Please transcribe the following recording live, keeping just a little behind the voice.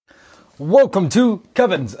Welcome to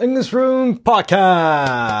Kevin's English Room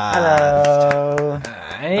Podcast. Hello.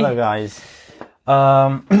 Hi. Hello, guys.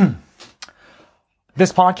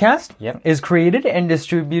 This podcast Yep. is created and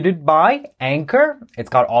distributed by Anchor. It's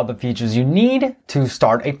got all the features you need to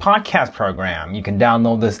start a podcast program. You can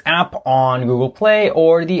download this app on Google Play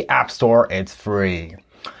or the App Store. It's free.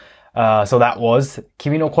 So that was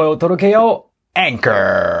君の声を届けよう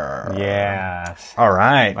Anchor. Yes. All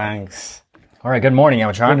right. Thanks. All right. Good morning,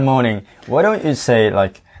 Good Yamachan. morning. Why don't you say,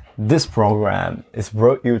 like, this program is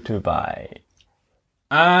brought you to by...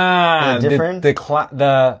 different?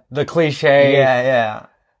 The cliche. Yeah.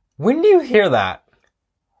 When do you hear that?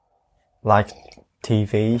 Like,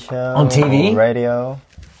 TV show? On TV? Or radio?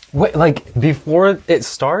 Wait, like before it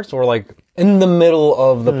starts or like in the middle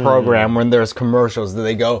of the program when there's commercials that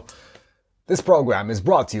they go, this program is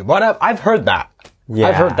brought to you. But I've heard that. Yeah.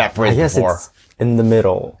 I've heard that phrase I guess before. It's in the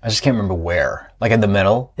middle. I just can't remember where. Like in the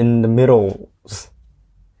middle? In the middle.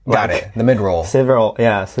 Got it. The mid-roll. Several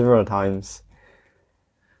times.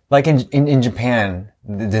 Like in Japan,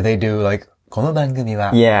 do they do like, この番組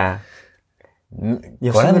は Yeah.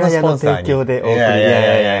 ご覧のスポンサーに。吉村屋の提供でお送り。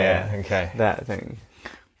Yeah. Okay. That thing.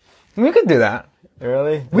 We could do that.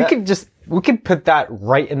 Really? We could put that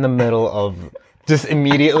right in the middle of just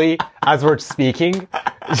immediately as we're speaking,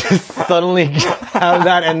 just suddenly have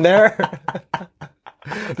that in there.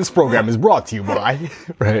 This program is brought to you by,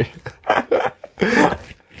 right?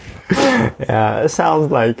 Yeah, it sounds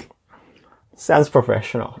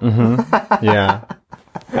professional. Yeah.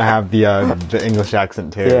 I have the English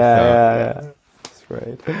accent too. Yeah. That's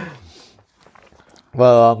great.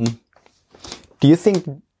 Well, do you think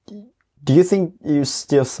you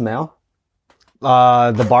still smell?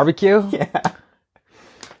 The barbecue? Yeah.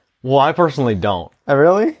 Well, I personally don't.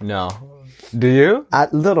 Really? No. Do you? A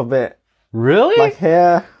little bit. Really? Like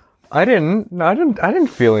hair. I didn't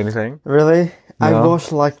feel anything. Really? I No.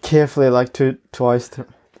 washed like carefully like three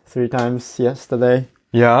times yesterday.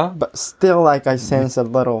 Yeah? But still like I sense a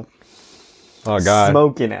little Oh god.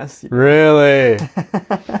 smokiness. Really?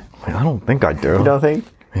 I don't think I do. You don't think?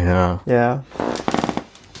 Yeah. Yeah.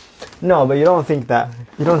 No, but you don't think that.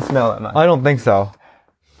 You don't smell that much. I don't think so.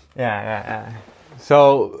 Yeah.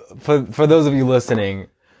 So, for those of you listening,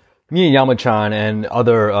 me and Yamachan and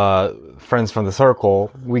other friends from the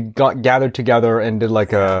circle, we gathered together and did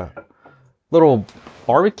like a little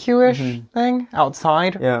barbecue-ish thing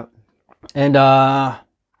outside. Yeah. And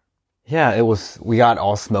we got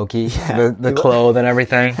all smoky, the clothes and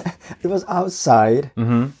everything. It was outside,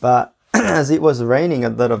 but as it was raining a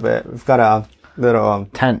little bit, we've got a little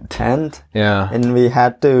tent, Yeah. and we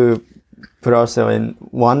had to put ourselves in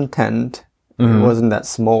one tent. It wasn't that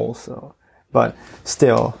small, but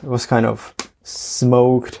still, it was kind of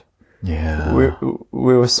smoked. Yeah. We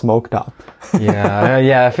were smoked up.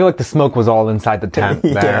 Yeah. I feel like the smoke was all inside the tent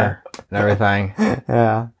Yeah. there and everything.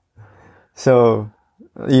 Yeah. So,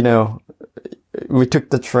 we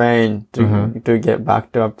took the train to get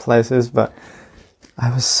back to our places, but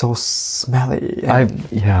I was so smelly.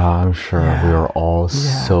 I'm sure we were all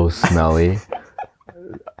so smelly.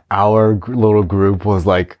 Our little group was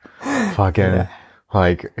like fucking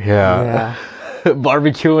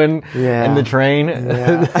barbecuing in the train.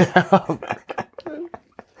 Yeah.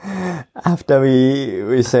 After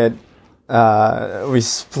we said we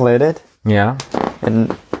split it, Yeah.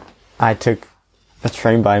 and I took a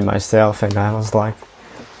train by myself, and I was like,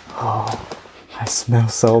 oh, I smell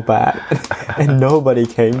so bad. And nobody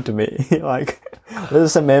came to me. Like,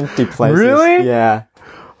 there's some empty places. Really? Yeah.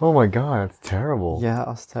 Oh my god, it's terrible. Yeah, it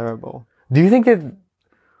was terrible. Do you think that,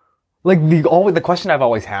 like, the question I've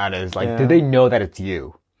always had is, like, do they know that it's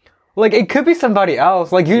you? Like, it could be somebody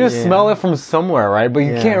else. Like, you just smell it from somewhere, right? But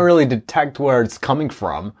you can't really detect where it's coming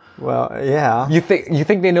from. Well, yeah. You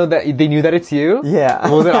think they knew that it's you? Yeah.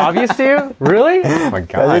 Was it obvious to you? Really? Oh my But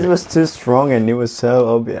god. it was too strong, and it was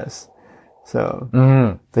so obvious. So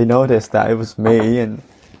they noticed that it was me, and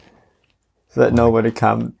so that nobody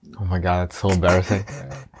come. Oh my god, it's so embarrassing.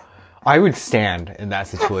 I would stand in that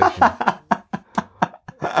situation.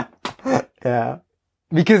 Yeah.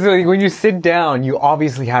 Because like, when you sit down, you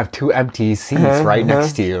obviously have two empty seats right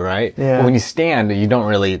next to you, right? Yeah. But when you stand,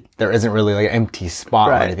 there isn't really like an empty spot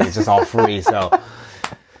or anything. It's just all free, so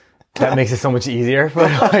that makes it so much easier.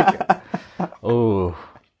 But like, oh.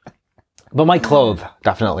 But my clothes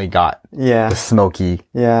definitely got the smoky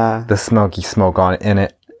smoke in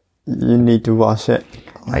it. You need to wash it.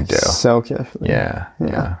 I do. So carefully. Yeah,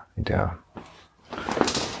 I do.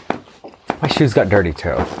 My shoes got dirty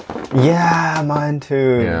too. Yeah, mine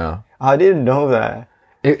too. Yeah. I didn't know that.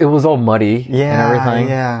 It was all muddy and everything.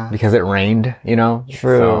 Yeah. Because it rained, True.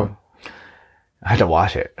 So I had to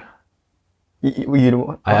wash it.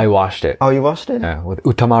 I washed it. Oh, you washed it? Yeah, with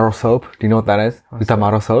Utamaro soap. Do you know what that is?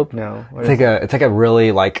 Utamaro soap? No. It's like a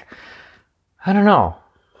really like, I don't know.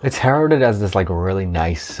 It's heralded as this like really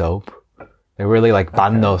nice soap. They really like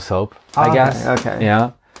banno soap, I guess. Okay.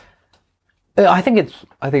 Yeah. I think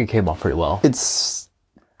it came off pretty well. It's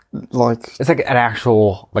like an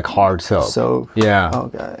actual like hard soap. soap. Yeah.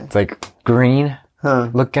 Okay. It's like green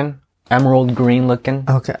looking, emerald green looking.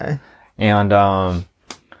 Okay. And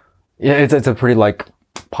yeah, it's a pretty like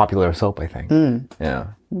popular soap, I think. Yeah.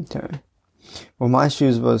 Okay. Well, my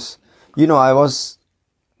shoes was, I was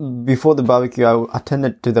before the barbecue. I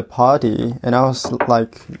attended to the party, and I was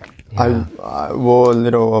like, I wore a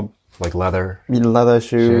little like leather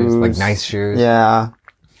shoes, like nice shoes. Yeah.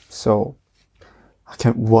 So I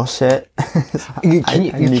can't wash it. You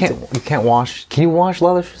can't wash. Can you wash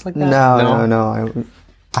leather shoes like that? No.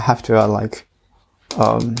 I have to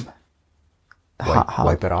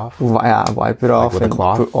wipe it off. Yeah, wipe it off with and a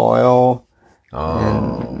cloth? put oil. Oh.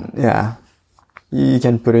 And, yeah. You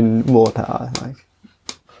can put in water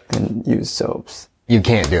and use soaps. You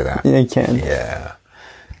can't do that. Yeah, you can. Yeah.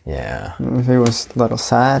 It was a little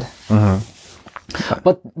sad.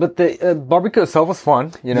 But the barbecue itself was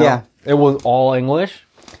fun. Yeah. It was all English.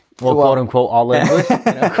 Well, quote unquote, all English.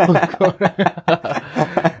 Quote unquote.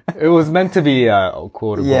 It was meant to be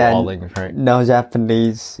quote unquote all English, right? No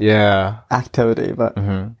Japanese activity, but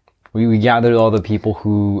we gathered all the people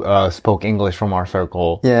who spoke English from our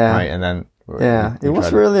circle. Yeah. Right, and then it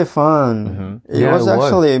was really fun. It was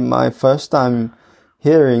actually my first time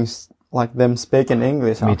hearing like them speaking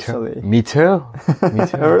English. Actually, Me too.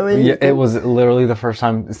 Really? Yeah, it was literally the first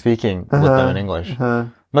time speaking with them in English.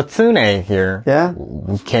 Matsune here. Yeah.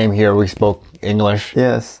 We came here. We spoke English.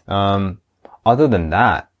 Yes. Other than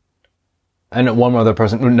that, and one other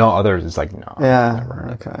person. No, others. It's like no. Yeah.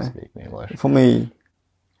 Never Okay. Speak English. For me,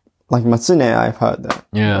 like Matsune, I've heard that.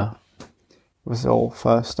 Yeah. It was all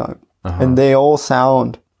first time, and they all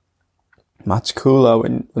sound much cooler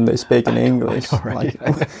when they speak in English.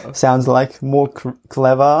 Sounds like more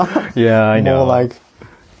clever. Yeah, I know. More like,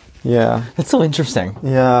 it's so interesting.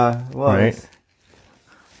 Yeah. Well, right.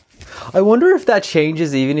 I wonder if that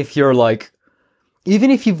changes even if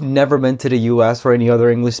you've never been to the US or any other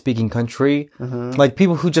English speaking country, like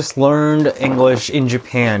people who just learned English in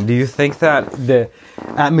Japan, do you think that the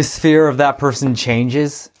atmosphere of that person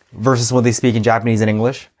changes versus when they speak in Japanese and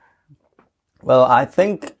English? Well, I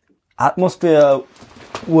think atmosphere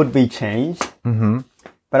would be changed,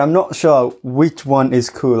 but I'm not sure which one is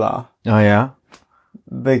cooler. Oh yeah?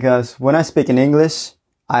 Because when I speak in English,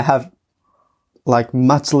 I have like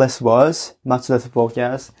much less words, much less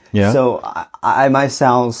vocabulary. Yeah. So I might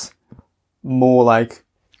sound more like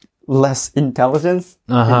less intelligent.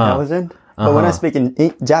 But when I speak in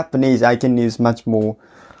Japanese, I can use much more,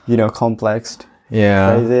 complex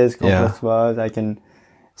phrases, complex words. I can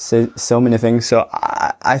say so many things. So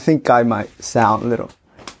I think I might sound a little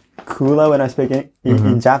cooler when I speak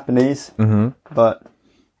in Japanese. But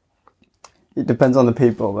it depends on the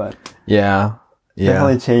people. But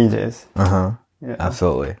definitely changes. Yeah.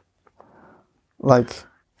 Absolutely. Like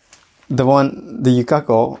the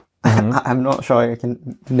Yukako, I'm not sure I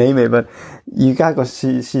can name it, but Yukako,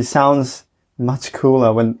 she sounds much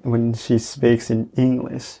cooler when she speaks in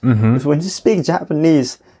English. Because when she speaks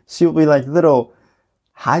Japanese, she'll be like little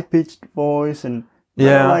high-pitched voice and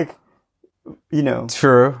like,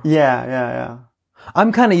 True. Yeah.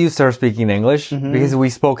 I'm kind of used to her speaking English because we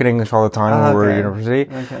spoke in English all the time when we were at university.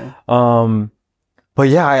 Okay. But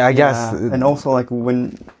yeah, I guess. And also like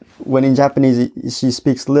when in Japanese she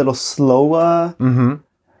speaks a little slower.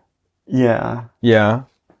 Yeah.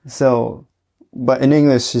 So, but in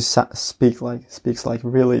English she speaks like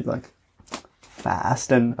really like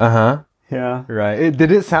fast and. Yeah. Right. Did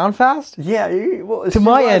it sound fast? Yeah. To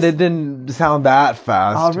my end, it didn't sound that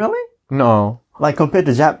fast. Oh, really? No. Like compared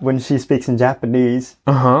to when she speaks in Japanese,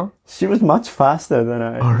 she was much faster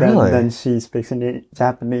than she speaks in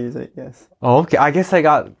Japanese, I guess. Oh, okay. I guess I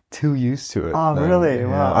got too used to it. Oh, then. really? Yeah.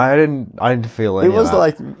 Wow. I didn't feel it. It was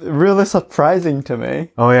like really surprising to me.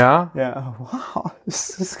 Oh yeah? Yeah. Wow.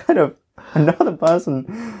 This is kind of another person.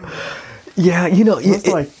 Yeah,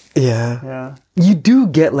 Yeah. You do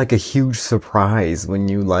get like a huge surprise when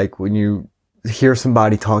you hear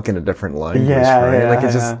somebody talk in a different language, right? Like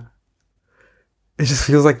it just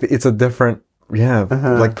feels like it's a different,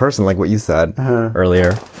 like person, like what you said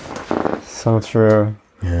earlier. So true.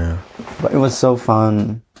 Yeah. But it was so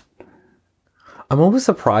fun. I'm always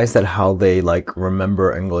surprised at how they like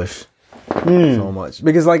remember English so much.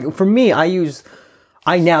 Because like for me, I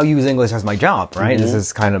now use English as my job, right? This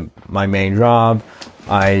is kind of my main job.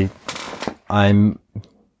 I'm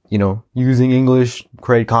using English,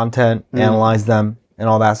 create content, analyze them, and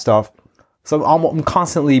all that stuff. So I'm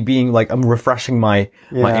constantly I'm refreshing my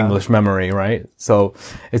English memory, right? So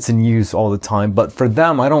it's in use all the time. But for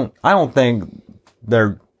them, I don't think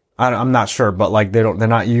I'm not sure, but they're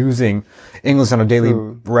not using English on a daily,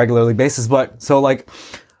 regularly basis. But so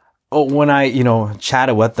when I,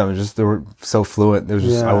 chatted with them, they were so fluent.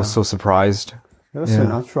 I was so surprised. It was so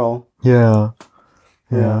natural. Yeah.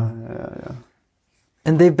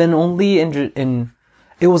 And they've been only in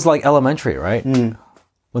it was elementary, right?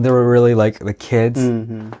 When they were really the kids.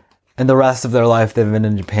 And the rest of their life they've been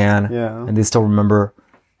in Japan. Yeah. And they still remember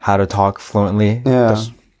how to talk fluently. Yeah.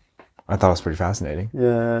 I thought it was pretty fascinating.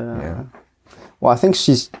 Yeah. Well, I think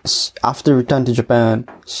after return to Japan,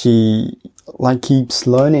 she keeps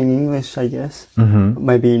learning English, I guess.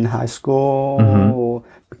 Maybe in high school,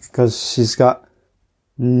 because she's got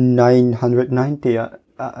 990 at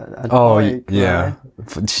point, yeah.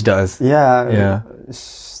 Right? She does. Yeah.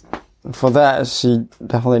 For that, she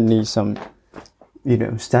definitely needs some,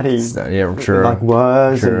 study. Yeah, sure.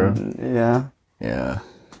 Words. Sure. And, yeah.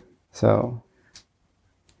 So.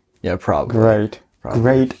 Yeah, probably.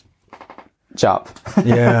 Great job.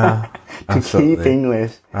 Yeah. To keep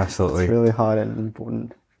English. Absolutely. It's really hard and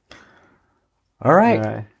important. All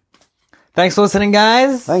right. Thanks for listening,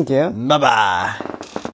 guys. Thank you. Bye-bye.